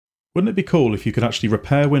Wouldn't it be cool if you could actually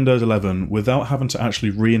repair Windows 11 without having to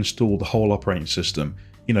actually reinstall the whole operating system?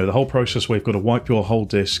 You know, the whole process where you've got to wipe your whole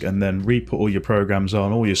disk and then re-put all your programs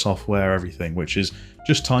on, all your software, everything, which is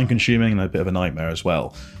just time consuming and a bit of a nightmare as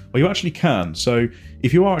well. Well, you actually can. So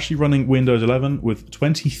if you are actually running Windows 11 with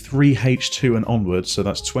 23H2 and onwards, so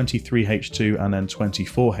that's 23H2 and then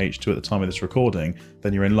 24H2 at the time of this recording,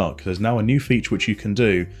 then you're in luck. There's now a new feature which you can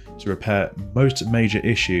do to repair most major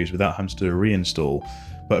issues without having to do a reinstall.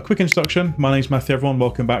 But a quick introduction, my name's Matthew everyone,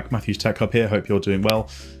 welcome back, Matthew's Tech Hub here, hope you're doing well.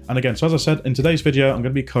 And again, so as I said, in today's video, I'm going to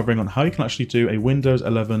be covering on how you can actually do a Windows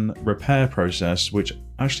 11 repair process, which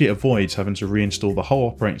actually avoids having to reinstall the whole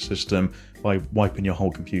operating system by wiping your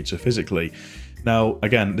whole computer physically. Now,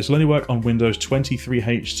 again, this will only work on Windows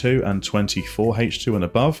 23H2 and 24H2 and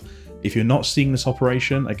above. If you're not seeing this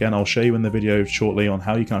operation, again, I'll show you in the video shortly on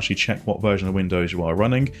how you can actually check what version of Windows you are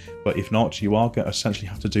running. But if not, you are going to essentially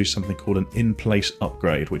have to do something called an in-place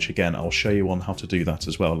upgrade, which again, I'll show you on how to do that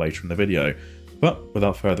as well later in the video. But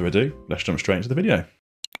without further ado, let's jump straight into the video.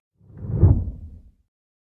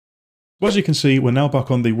 Well, as you can see, we're now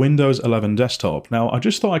back on the Windows 11 desktop. Now, I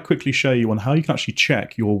just thought I'd quickly show you on how you can actually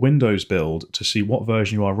check your Windows build to see what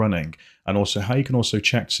version you are running, and also how you can also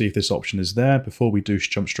check to see if this option is there before we do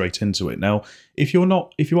jump straight into it. Now, if you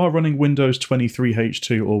are running Windows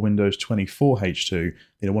 23H2 or Windows 24H2, then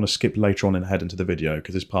you'll want to skip later on and head into the video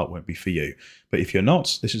because this part won't be for you. But if you're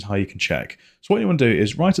not, this is how you can check. So what you want to do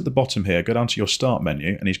is right at the bottom here, go down to your Start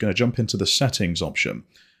menu, and he's going to jump into the Settings option.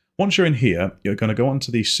 Once you're in here, you're going to go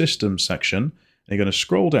onto the System section, and you're going to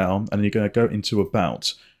scroll down, and you're going to go into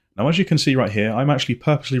About. Now, as you can see right here, I'm actually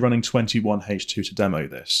purposely running 21H2 to demo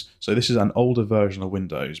this. So this is an older version of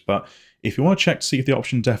Windows, but if you want to check to see if the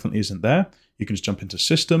option definitely isn't there, you can just jump into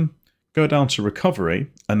System, go down to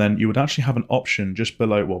Recovery, and then you would actually have an option just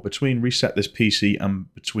below, well, between Reset this PC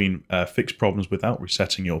and between Fix problems without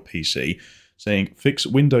resetting your PC, saying Fix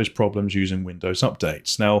Windows problems using Windows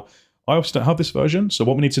updates. Now, I obviously don't have this version, so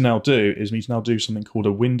what we need to now do is we need to now do something called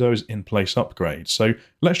a Windows in-place upgrade. So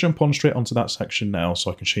let's jump on straight onto that section now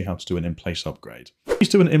so I can show you how to do an in-place upgrade. To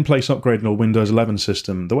do an in-place upgrade in your Windows 11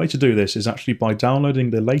 system, the way to do this is actually by downloading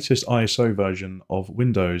the latest ISO version of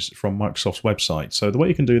Windows from Microsoft's website. So the way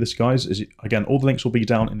you can do this, guys, is, again, all the links will be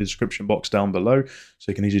down in the description box down below,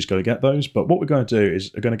 so you can easily just go get those. But what we're going to do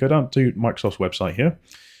is we're going to go down to Microsoft's website here,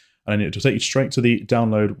 and it will take you straight to the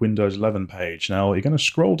Download Windows 11 page. Now, you're going to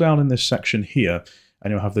scroll down in this section here,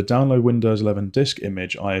 and you'll have the Download Windows 11 Disk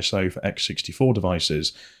Image ISO for x64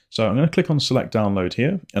 devices. So I'm going to click on Select Download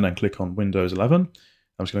here, and then click on Windows 11.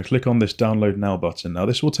 I'm just going to click on this Download Now button. Now,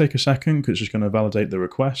 this will take a second because it's just going to validate the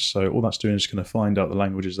request. So all that's doing is going to find out the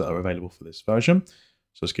languages that are available for this version.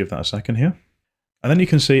 So let's give that a second here. And then you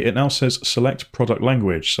can see it now says select product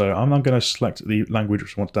language. So I'm now going to select the language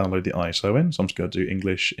which I want to download the ISO in. So I'm just going to do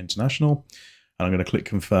English International, and I'm going to click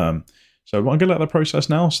confirm. So I'm going to let that process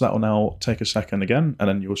now. So that will now take a second again. And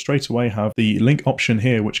then you'll straight away have the link option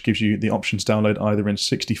here, which gives you the option to download either in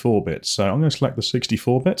 64-bit. So I'm going to select the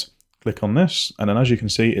 64-bit. Click on this, and then as you can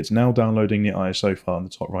see, it's now downloading the ISO file in the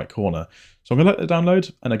top right corner. So I'm going to let it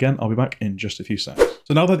download, and again, I'll be back in just a few seconds.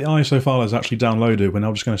 So now that the ISO file is actually downloaded, we're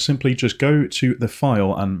now just going to simply just go to the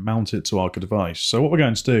file and mount it to our device. So what we're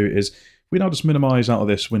going to do is, we now just minimize out of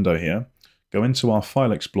this window here, go into our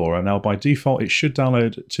File Explorer. Now by default, it should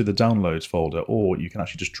download to the Downloads folder, or you can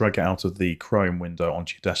actually just drag it out of the Chrome window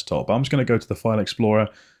onto your desktop. But I'm just going to go to the File Explorer,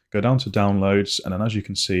 go down to Downloads, and then as you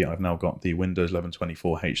can see, I've now got the Windows 11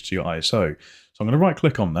 24H2 ISO. So I'm going to right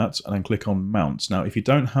click on that and then click on Mount. Now, if you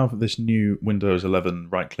don't have this new Windows 11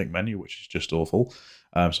 right click menu, which is just awful,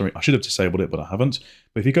 sorry, I should have disabled it, but I haven't.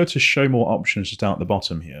 But if you go to Show More Options just down at the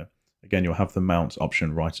bottom here, again, you'll have the Mount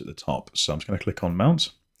option right at the top. So I'm just going to click on Mount,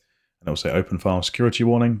 and it'll say Open File Security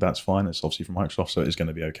Warning. That's fine. It's obviously from Microsoft, so it's going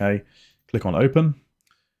to be okay. Click on Open.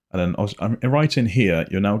 And then right in here,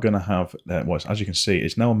 you're now going to have, well, as you can see,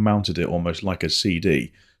 it's now mounted it almost like a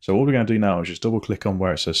CD. So what we're going to do now is just double click on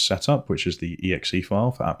where it says Setup, which is the exe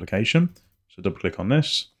file for application. So double click on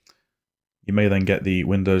this. You may then get the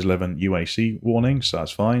Windows 11 UAC warning, so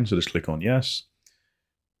that's fine. So just click on Yes.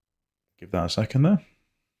 Give that a second there.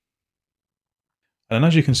 And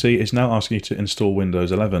as you can see, it's now asking you to install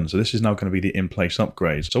Windows 11. So this is now going to be the in-place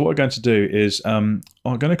upgrade. So what we're going to do is, I'm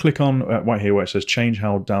going to click on right here where it says change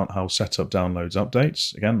how setup downloads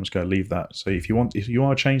updates. Again, I'm just going to leave that. So if you want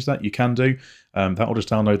to change that, you can do. That will just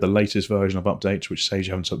download the latest version of updates, which says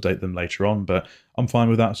you haven't to update them later on. But I'm fine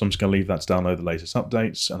with that, so I'm just going to leave that to download the latest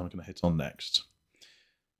updates, and I'm going to hit on next.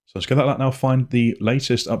 So let's get that now. Find the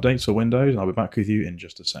latest updates for Windows, and I'll be back with you in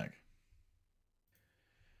just a sec.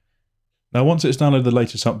 Now, once it's downloaded the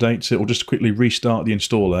latest updates, it will just quickly restart the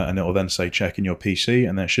installer and it will then say check in your PC,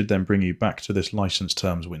 and that should then bring you back to this license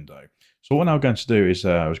terms window. So what I'm now going to do is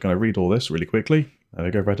I was going to read all this really quickly. There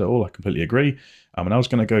we go, read it all, I completely agree. And I was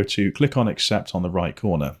going to go to click on accept on the right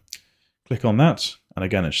corner. Click on that, and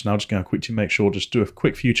again, it's now just going to quickly make sure, just do a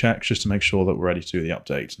quick few checks just to make sure that we're ready to do the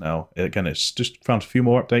update. Now, again, it's just found a few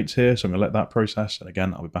more updates here, so I'm going to let that process, and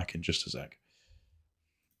again, I'll be back in just a sec.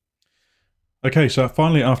 Okay, so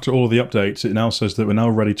finally, after all of the updates, it now says that we're now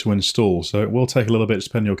ready to install. So it will take a little bit to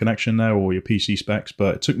depend on your connection now or your PC specs,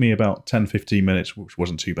 but it took me about 10-15 minutes, which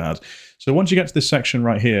wasn't too bad. So once you get to this section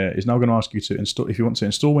right here, it's now going to ask you to install, if you want to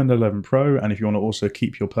install Windows 11 Pro, and if you want to also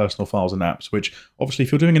keep your personal files and apps, which obviously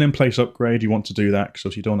if you're doing an in-place upgrade, you want to do that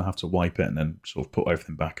because you don't want to have to wipe it and then sort of put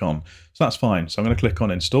everything back on. So that's fine. So I'm going to click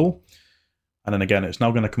on install. And then again, it's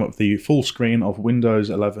now going to come up with the full screen of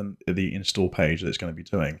Windows 11, the install page that it's going to be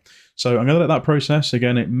doing. So I'm going to let that process.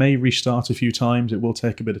 Again, it may restart a few times. It will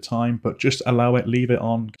take a bit of time, but just allow it, leave it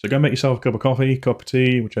on. So go make yourself a cup of coffee, cup of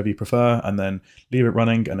tea, whichever you prefer, and then leave it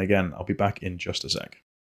running. And again, I'll be back in just a sec.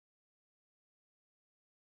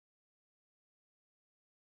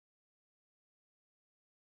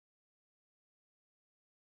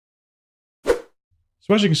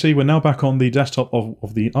 So as you can see, we're now back on the desktop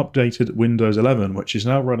of the updated Windows 11, which is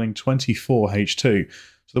now running 24H2.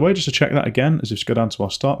 So the way just to check that again is just go down to our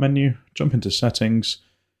Start menu, jump into Settings,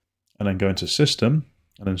 and then go into System,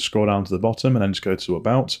 and then scroll down to the bottom, and then just go to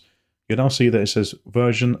About. You'll now see that it says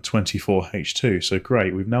version 24H2. So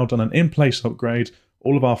great, we've now done an in-place upgrade.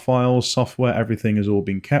 All of our files, software, everything has all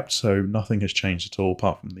been kept, so nothing has changed at all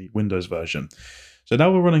apart from the Windows version. So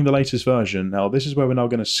now we're running the latest version. Now this is where we're now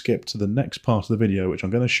going to skip to the next part of the video, which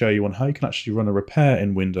I'm going to show you on how you can actually run a repair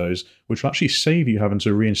in Windows, which will actually save you having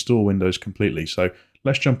to reinstall Windows completely. So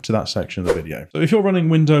let's jump to that section of the video. So if you're running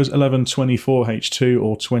Windows 11 24H2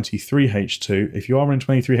 or 23H2, if you are running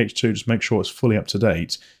 23H2, just make sure it's fully up to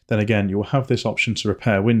date. Then again, you'll have this option to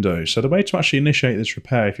repair Windows. So the way to actually initiate this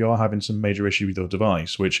repair, if you are having some major issue with your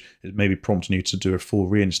device, which is maybe prompting you to do a full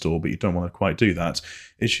reinstall, but you don't want to quite do that,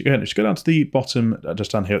 is again, just go down to the bottom,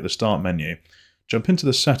 just down here at the Start menu, jump into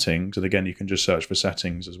the Settings, and again, you can just search for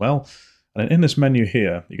Settings as well. And in this menu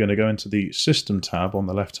here, you're going to go into the System tab on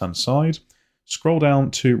the left-hand side, scroll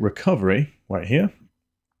down to Recovery right here.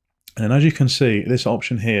 And as you can see, this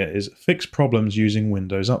option here is Fix Problems Using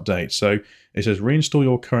Windows Update. So it says reinstall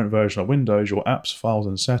your current version of Windows, your apps, files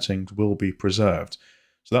and settings will be preserved.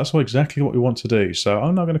 So that's exactly what we want to do. So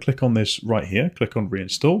I'm now going to click on this right here, click on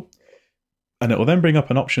Reinstall. And it will then bring up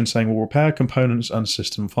an option saying we'll repair components and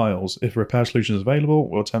system files. If a repair solution is available,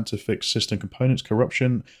 we'll attempt to fix system components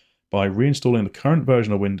corruption by reinstalling the current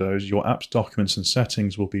version of Windows. Your apps, documents and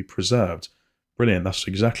settings will be preserved. Brilliant, that's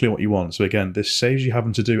exactly what you want. So again, this saves you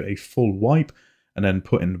having to do a full wipe and then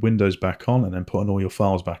putting Windows back on and then putting all your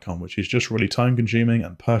files back on, which is just really time consuming.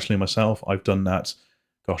 And personally myself, I've done that.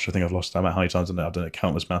 Gosh, I think I've lost count how many times I've done it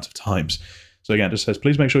countless amount of times. So again, it just says,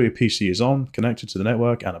 please make sure your PC is on, connected to the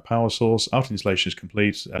network and a power source after the installation is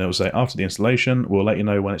complete. And it will say after the installation, we'll let you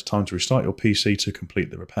know when it's time to restart your PC to complete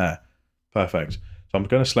the repair. Perfect. So I'm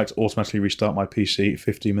going to select automatically restart my PC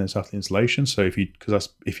 15 minutes after the installation. So if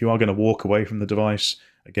you are going to walk away from the device,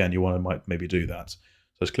 again, you want to maybe do that. So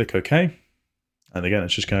let's click OK. And again,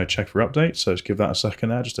 it's just going to check for updates. So let's give that a second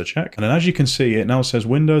there just to check. And then as you can see, it now says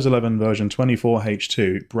Windows 11 version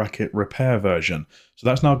 24H2 bracket repair version. So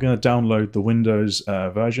that's now going to download the Windows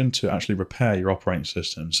version to actually repair your operating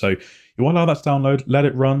system. So you want to allow that to download, let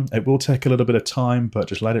it run. It will take a little bit of time, but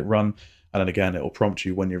just let it run. And then again, it will prompt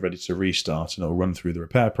you when you're ready to restart and it'll run through the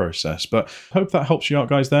repair process. But I hope that helps you out,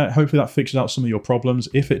 guys, there. Hopefully that fixes out some of your problems.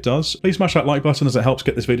 If it does, please smash that like button as it helps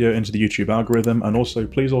get this video into the YouTube algorithm. And also,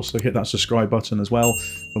 please also hit that subscribe button as well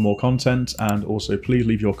for more content. And also, please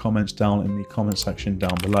leave your comments down in the comment section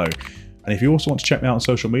down below. And if you also want to check me out on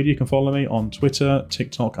social media, you can follow me on Twitter,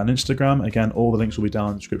 TikTok, and Instagram. Again, all the links will be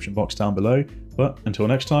down in the description box down below. But until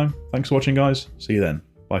next time, thanks for watching, guys. See you then.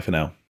 Bye for now.